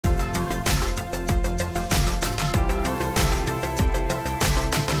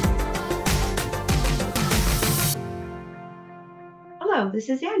Hello, this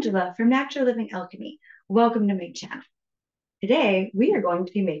is Angela from Natural Living Alchemy. Welcome to my channel. Today, we are going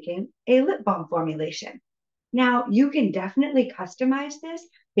to be making a lip balm formulation. Now, you can definitely customize this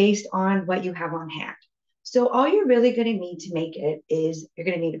based on what you have on hand. So all you're really going to need to make it is you're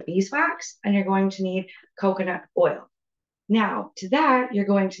going to need beeswax and you're going to need coconut oil. Now, to that, you're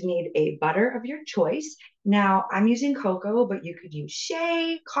going to need a butter of your choice. Now, I'm using cocoa, but you could use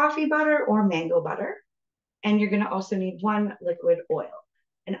shea, coffee butter, or mango butter. And you're going to also need one liquid oil.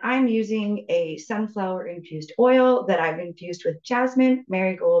 And I'm using a sunflower infused oil that I've infused with jasmine,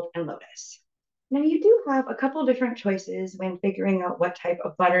 marigold, and lotus. Now, you do have a couple different choices when figuring out what type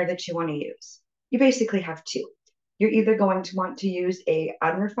of butter that you want to use. You basically have two. You're either going to want to use a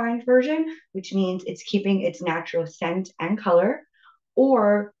unrefined version, which means it's keeping its natural scent and color,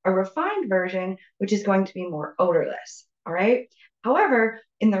 or a refined version, which is going to be more odorless. All right. However,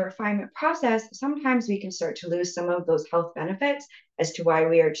 in the refinement process, sometimes we can start to lose some of those health benefits as to why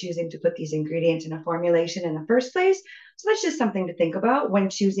we are choosing to put these ingredients in a formulation in the first place. So that's just something to think about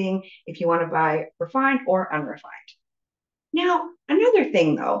when choosing if you want to buy refined or unrefined. Now, another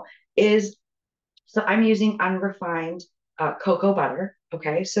thing though is so I'm using unrefined cocoa butter.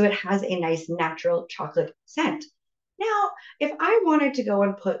 Okay. So it has a nice natural chocolate scent. Now, if I wanted to go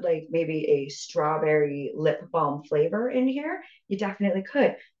and put like maybe a strawberry lip balm flavor in here, you definitely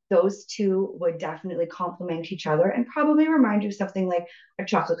could. Those two would definitely complement each other and probably remind you of something like a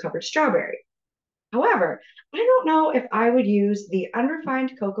chocolate covered strawberry. However, I don't know if I would use the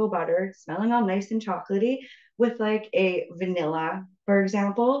unrefined cocoa butter, smelling all nice and chocolatey, with like a vanilla, for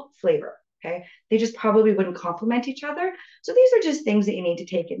example, flavor. Okay. They just probably wouldn't complement each other. So these are just things that you need to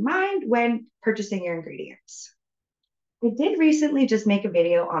take in mind when purchasing your ingredients. I did recently just make a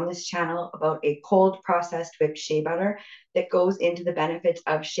video on this channel about a cold processed whipped shea butter that goes into the benefits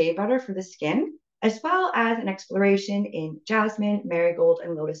of shea butter for the skin, as well as an exploration in jasmine, marigold,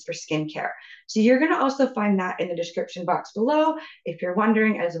 and lotus for skincare. So you're going to also find that in the description box below if you're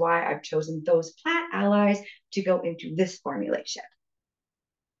wondering as why I've chosen those plant allies to go into this formulation.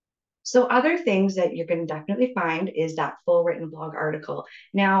 So other things that you're going to definitely find is that full written blog article.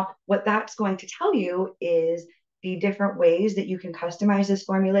 Now, what that's going to tell you is the different ways that you can customize this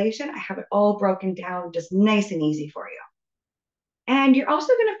formulation. I have it all broken down just nice and easy for you. And you're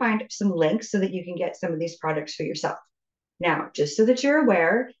also going to find some links so that you can get some of these products for yourself. Now, just so that you're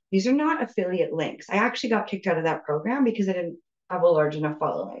aware, these are not affiliate links. I actually got kicked out of that program because I didn't have a large enough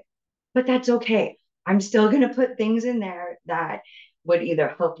following. But that's okay. I'm still going to put things in there that would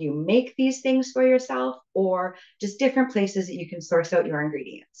either help you make these things for yourself or just different places that you can source out your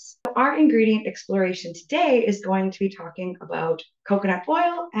ingredients. So our ingredient exploration today is going to be talking about coconut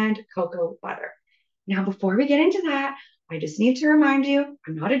oil and cocoa butter. Now, before we get into that, I just need to remind you,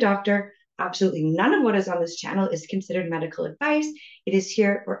 I'm not a doctor. Absolutely none of what is on this channel is considered medical advice. It is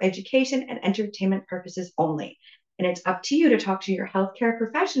here for education and entertainment purposes only. And it's up to you to talk to your healthcare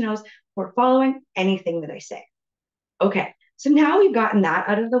professionals for following anything that I say. Okay, so now we've gotten that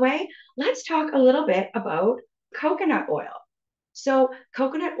out of the way, let's talk a little bit about coconut oil. So,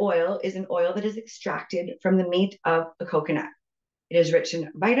 coconut oil is an oil that is extracted from the meat of a coconut. It is rich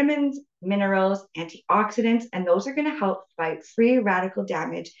in vitamins, minerals, antioxidants, and those are going to help fight free radical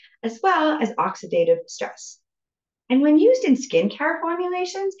damage as well as oxidative stress. And when used in skincare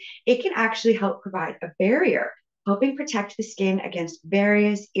formulations, it can actually help provide a barrier, helping protect the skin against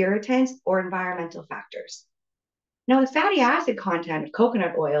various irritants or environmental factors. Now, the fatty acid content of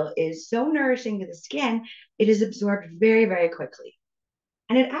coconut oil is so nourishing to the skin, it is absorbed very, very quickly.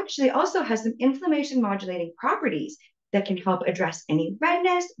 And it actually also has some inflammation modulating properties that can help address any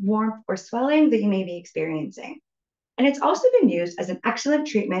redness, warmth, or swelling that you may be experiencing. And it's also been used as an excellent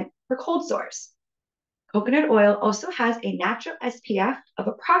treatment for cold sores. Coconut oil also has a natural SPF of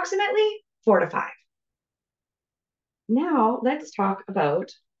approximately 4 to 5. Now, let's talk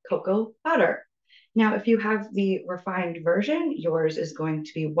about cocoa butter. Now, if you have the refined version, yours is going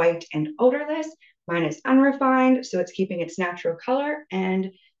to be white and odorless. Mine is unrefined, so it's keeping its natural color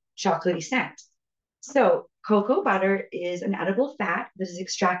and chocolatey scent. So, cocoa butter is an edible fat that is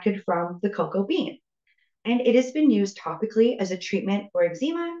extracted from the cocoa bean, and it has been used topically as a treatment for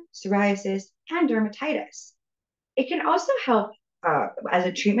eczema, psoriasis, and dermatitis. It can also help as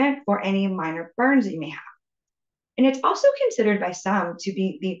a treatment for any minor burns that you may have. And it's also considered by some to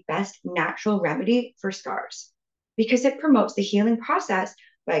be the best natural remedy for scars because it promotes the healing process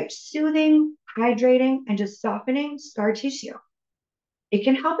by soothing, hydrating, and just softening scar tissue. It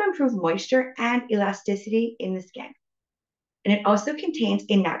can help improve moisture and elasticity in the skin. And it also contains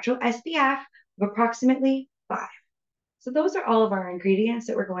a natural SPF of approximately 5. So those are all of our ingredients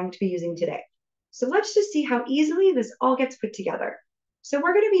that we're going to be using today. So let's just see how easily this all gets put together. So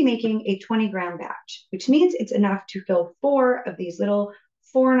we're going to be making a 20-gram batch, which means it's enough to fill 4 of these little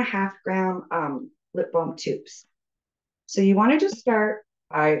 4.5-gram lip balm tubes. So you want to just start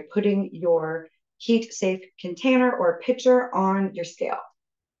by putting your heat-safe container or pitcher on your scale.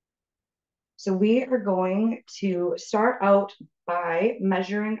 So we are going to start out by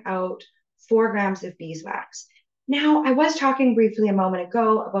measuring out 4 grams of beeswax. Now, I was talking briefly a moment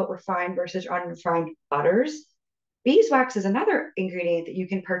ago about refined versus unrefined butters. Beeswax is another ingredient that you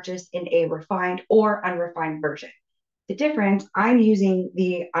can purchase in a refined or unrefined version. The difference, I'm using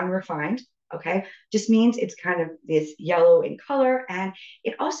the unrefined, okay, just means it's kind of this yellow in color, and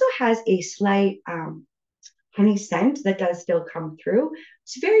it also has a slight honey scent that does still come through.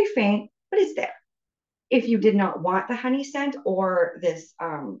 It's very faint, but it's there. If you did not want the honey scent or this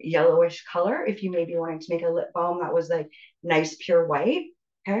yellowish color, if you maybe wanted to make a lip balm that was like nice pure white,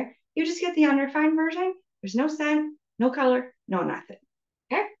 okay, you just get the unrefined version. There's no scent, no color, no nothing.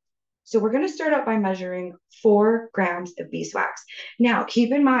 Okay. So we're going to start out by measuring 4 grams of beeswax. Now,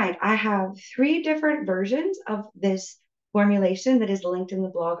 keep in mind, I have 3 different versions of this formulation that is linked in the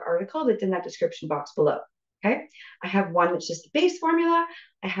blog article that's in that description box below. Okay. I have one that's just the base formula.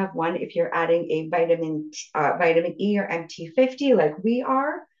 I have one if you're adding a vitamin E or MT50 like we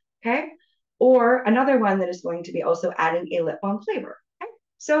are. Okay. Or another one that is going to be also adding a lip balm flavor. Okay.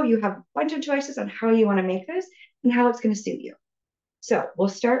 So you have a bunch of choices on how you want to make this and how it's going to suit you. So we'll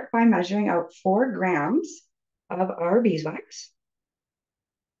start by measuring out 4 grams of our beeswax.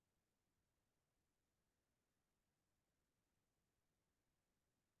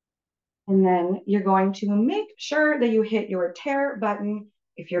 And then you're going to make sure that you hit your tare button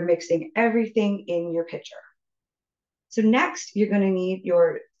if you're mixing everything in your pitcher. So next, you're going to need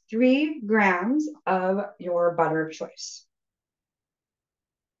your 3 grams of your butter of choice.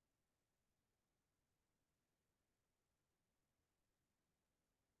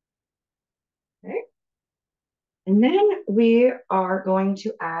 Okay. And then we are going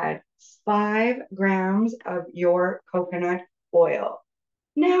to add 5 grams of your coconut oil.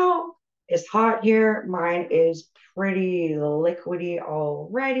 Now, it's hot here. Mine is pretty liquidy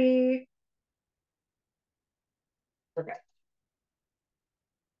already. Okay.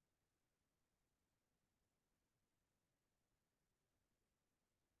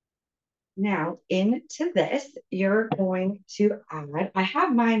 Now, into this, you're going to add, I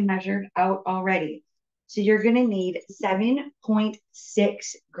have mine measured out already. So you're going to need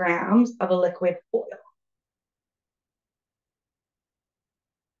 7.6 grams of a liquid oil.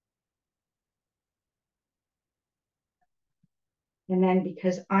 And then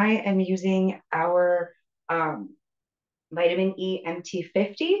because I am using our vitamin E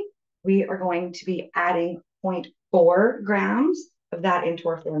MT50, we are going to be adding 0.4 grams of that into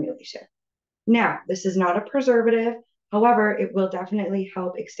our formulation. Now, this is not a preservative. However, it will definitely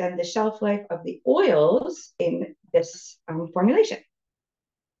help extend the shelf life of the oils in this formulation.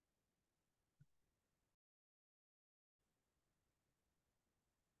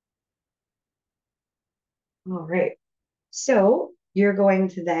 All right. So you're going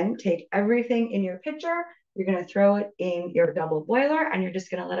to then take everything in your pitcher, you're going to throw it in your double boiler, and you're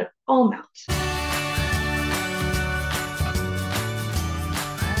just going to let it all melt.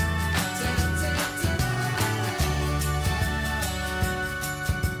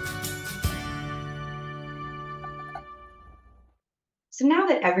 So now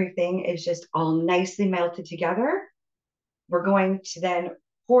that everything is just all nicely melted together, we're going to then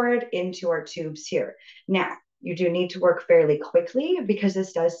pour it into our tubes here. Now, you do need to work fairly quickly because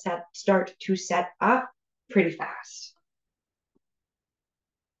this does start to set up pretty fast.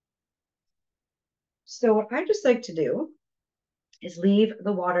 So what I just like to do is leave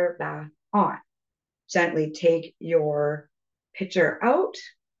the water bath on. Gently take your pitcher out.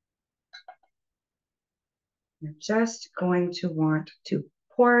 You're just going to want to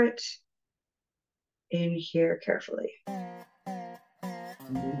pour it in here carefully.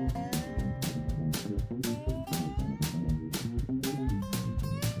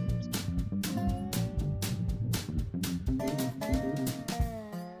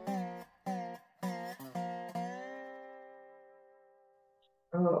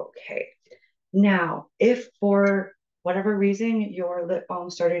 Okay. Now, if for whatever reason your lip balm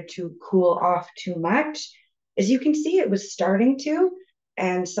started to cool off too much, as you can see, it was starting to,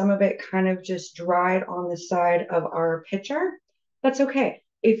 and some of it kind of just dried on the side of our pitcher. That's okay.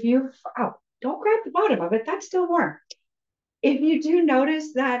 If you, oh, don't grab the bottom of it, that's still warm. If you do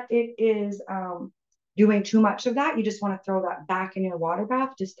notice that it is doing too much of that, you just want to throw that back in your water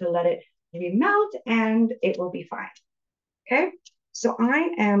bath just to let it maybe melt and it will be fine. Okay. So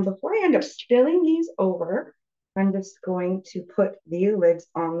I am, before I end up spilling these over, I'm just going to put the lids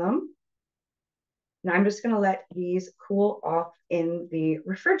on them. And I'm just going to let these cool off in the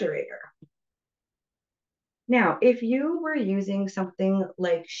refrigerator. Now, if you were using something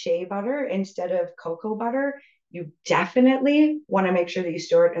like shea butter instead of cocoa butter, you definitely want to make sure that you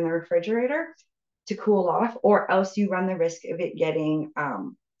store it in the refrigerator to cool off, or else you run the risk of it getting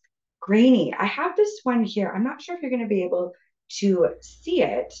grainy. I have this one here. I'm not sure if you're going to be able to see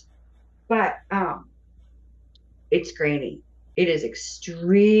it, but it's grainy. It is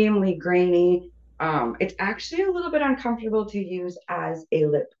extremely grainy. It's actually a little bit uncomfortable to use as a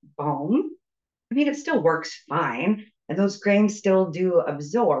lip balm. I mean, it still works fine, and those grains still do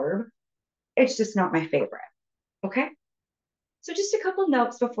absorb. It's just not my favorite. Okay. So, just a couple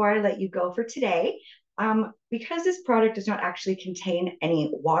notes before I let you go for today. Because this product does not actually contain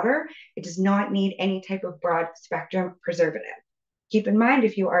any water, it does not need any type of broad spectrum preservative. Keep in mind,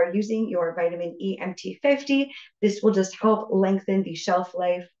 if you are using your vitamin E MT50, this will just help lengthen the shelf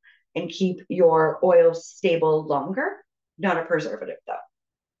life and keep your oils stable longer. Not a preservative, though.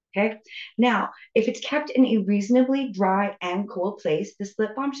 Okay. Now, if it's kept in a reasonably dry and cool place, this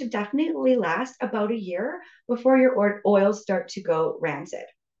lip balm should definitely last about a year before your oils start to go rancid.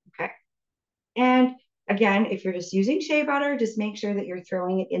 Okay. And again, if you're just using shea butter, just make sure that you're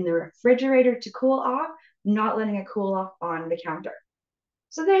throwing it in the refrigerator to cool off, not letting it cool off on the counter.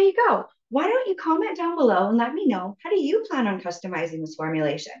 So there you go. Why don't you comment down below and let me know, how do you plan on customizing this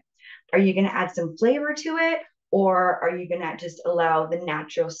formulation? Are you going to add some flavor to it? Or are you going to just allow the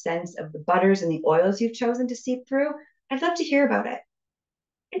natural sense of the butters and the oils you've chosen to seep through? I'd love to hear about it.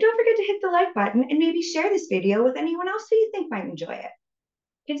 And don't forget to hit the like button and maybe share this video with anyone else who you think might enjoy it.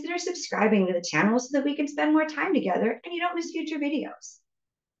 Consider subscribing to the channel so that we can spend more time together and you don't miss future videos.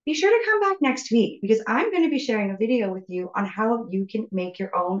 Be sure to come back next week because I'm going to be sharing a video with you on how you can make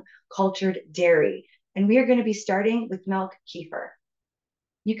your own cultured dairy. And we are going to be starting with milk kefir.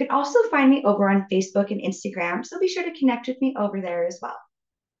 You can also find me over on Facebook and Instagram, so be sure to connect with me over there as well.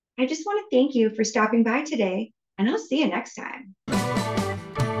 I just want to thank you for stopping by today, and I'll see you next time.